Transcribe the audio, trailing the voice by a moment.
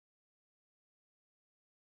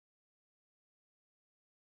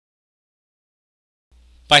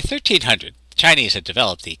By 1300, the Chinese had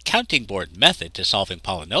developed the counting board method to solving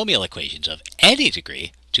polynomial equations of any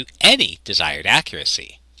degree to any desired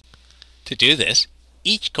accuracy. To do this,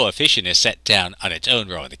 each coefficient is set down on its own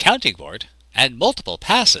row in the counting board, and multiple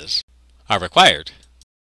passes are required.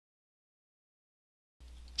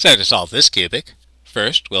 So to solve this cubic,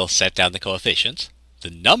 first we'll set down the coefficients, the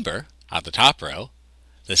number on the top row,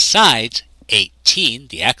 the sides, 18,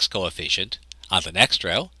 the x coefficient, on the next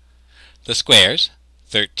row, the squares,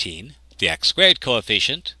 13, the x squared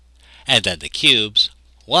coefficient, and then the cubes,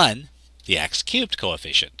 1, the x cubed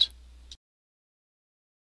coefficient.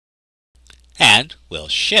 And we'll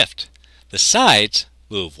shift. The sides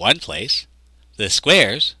move 1 place, the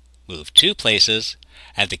squares move 2 places,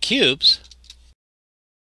 and the cubes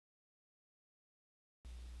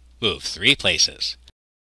move 3 places.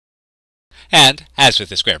 And, as with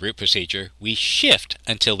the square root procedure, we shift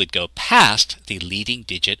until we'd go past the leading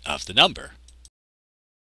digit of the number.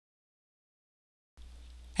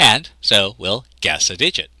 And so we'll guess a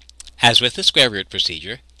digit. As with the square root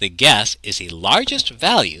procedure, the guess is the largest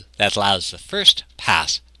value that allows the first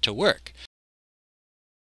pass to work.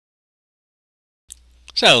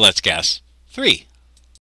 So let's guess 3.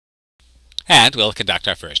 And we'll conduct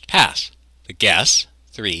our first pass. The guess,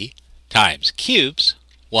 3 times cubes,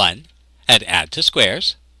 1, and add to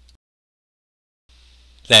squares.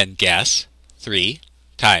 Then guess 3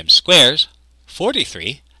 times squares,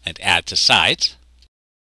 43, and add to sides.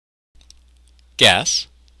 Guess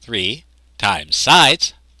 3 times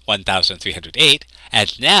sides, 1,308,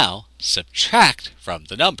 and now subtract from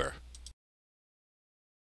the number.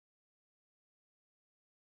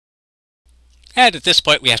 And at this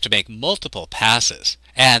point we have to make multiple passes,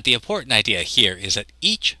 and the important idea here is that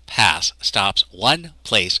each pass stops 1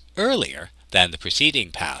 place earlier than the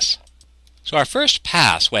preceding pass. So our first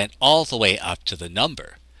pass went all the way up to the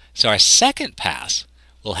number. So our second pass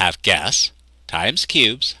will have guess times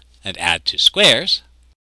cubes and add to squares,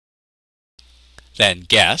 then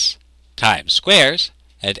guess times squares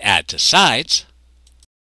and add to sides,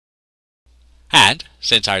 and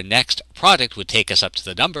since our next product would take us up to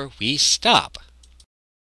the number, we stop.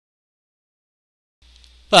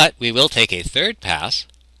 But we will take a third pass,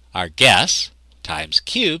 our guess times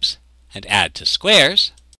cubes, and add to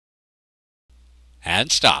squares,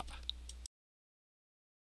 and stop.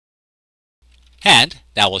 And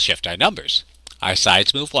now we'll shift our numbers. Our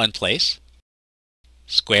sides move 1 place,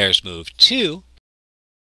 squares move 2,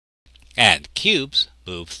 and cubes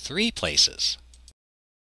move 3 places.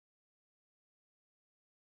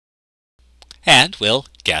 And we'll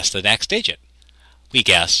guess the next digit. We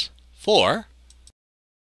guess 4,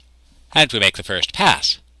 and we make the first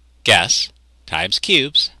pass. Guess times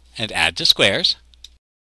cubes and add to squares.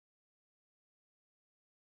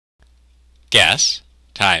 Guess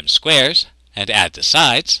times squares and add to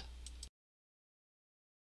sides.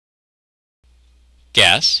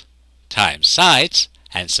 Guess times sides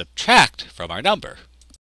and subtract from our number.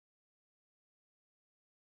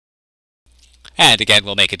 And again,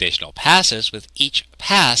 we'll make additional passes with each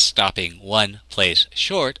pass stopping 1 place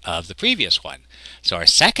short of the previous one. So our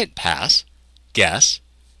second pass, guess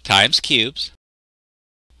times cubes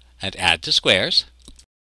and add to squares.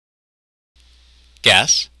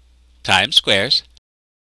 Guess times squares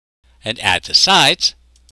and add to sides,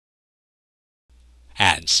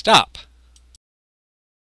 and stop.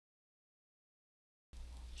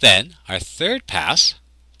 Then our third pass,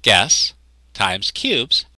 guess times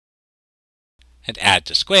cubes and add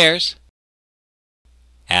to squares,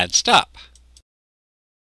 and stop.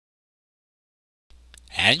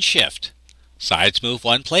 And shift. Sides move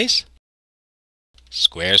 1 place,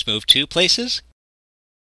 squares move 2 places,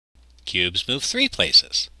 cubes move 3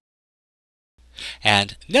 places.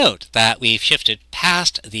 And note that we've shifted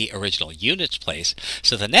past the original units place,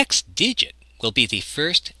 so the next digit will be the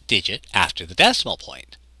first digit after the decimal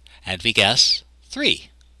point, and we guess 3.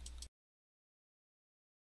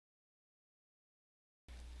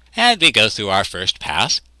 And we go through our first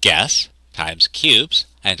pass, guess times cubes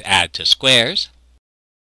and add to squares.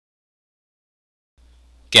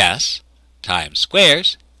 Guess times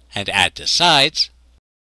squares and add to sides.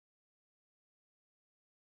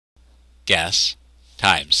 Guess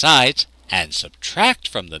times sides and subtract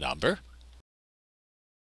from the number.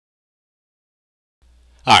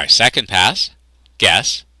 Our second pass,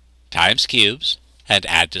 guess times cubes and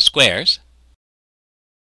add to squares.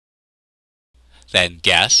 Then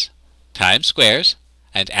guess times squares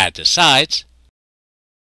and add to sides,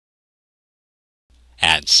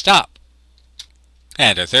 and stop.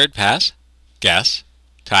 And our third pass, guess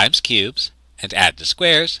times cubes and add to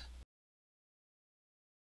squares,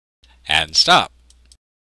 and stop.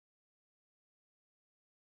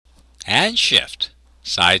 and shift.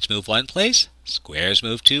 Sides move one place, squares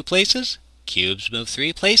move two places, cubes move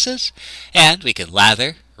three places, and we can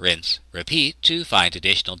lather, rinse, repeat to find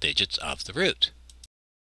additional digits of the root.